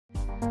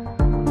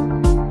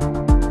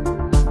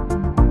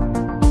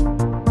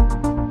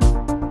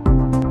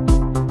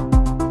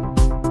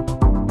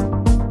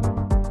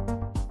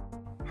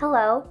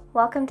Hello,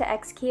 welcome to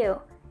XQ.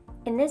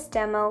 In this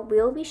demo, we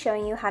will be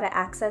showing you how to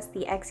access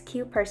the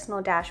XQ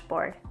Personal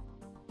Dashboard.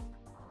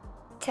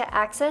 To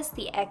access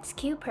the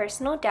XQ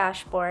Personal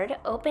Dashboard,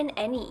 open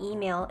any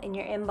email in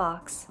your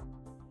inbox.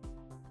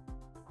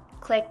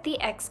 Click the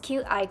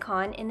XQ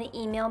icon in the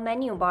email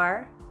menu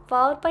bar,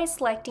 followed by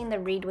selecting the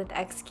Read with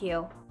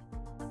XQ.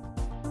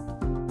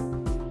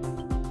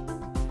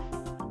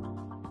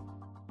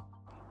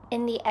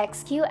 In the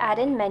XQ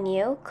add-in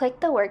menu, click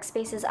the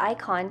Workspaces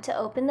icon to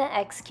open the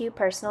XQ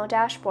Personal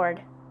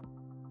Dashboard.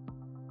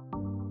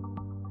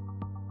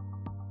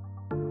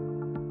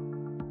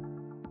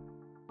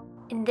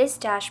 In this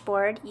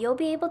dashboard, you'll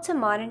be able to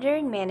monitor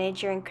and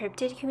manage your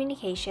encrypted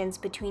communications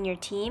between your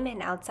team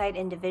and outside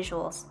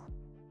individuals.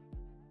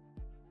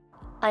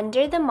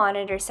 Under the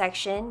Monitor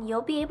section,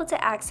 you'll be able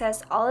to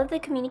access all of the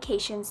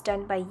communications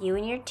done by you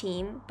and your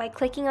team by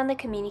clicking on the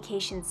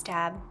Communications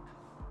tab.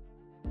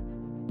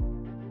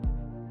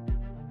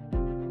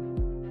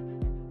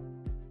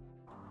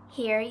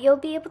 Here, you'll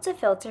be able to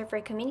filter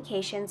for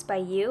communications by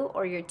you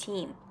or your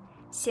team.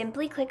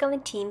 Simply click on the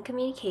Team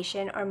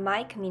Communication or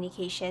My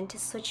Communication to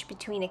switch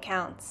between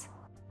accounts.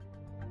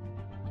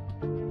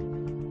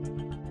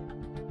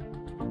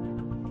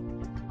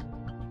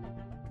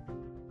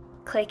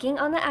 Clicking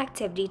on the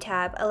Activity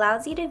tab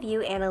allows you to view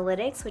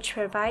analytics, which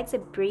provides a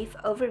brief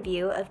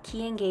overview of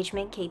key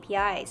engagement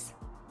KPIs.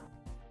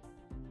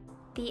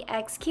 The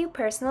XQ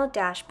Personal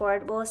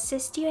Dashboard will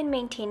assist you in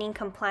maintaining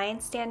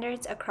compliance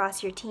standards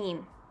across your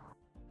team.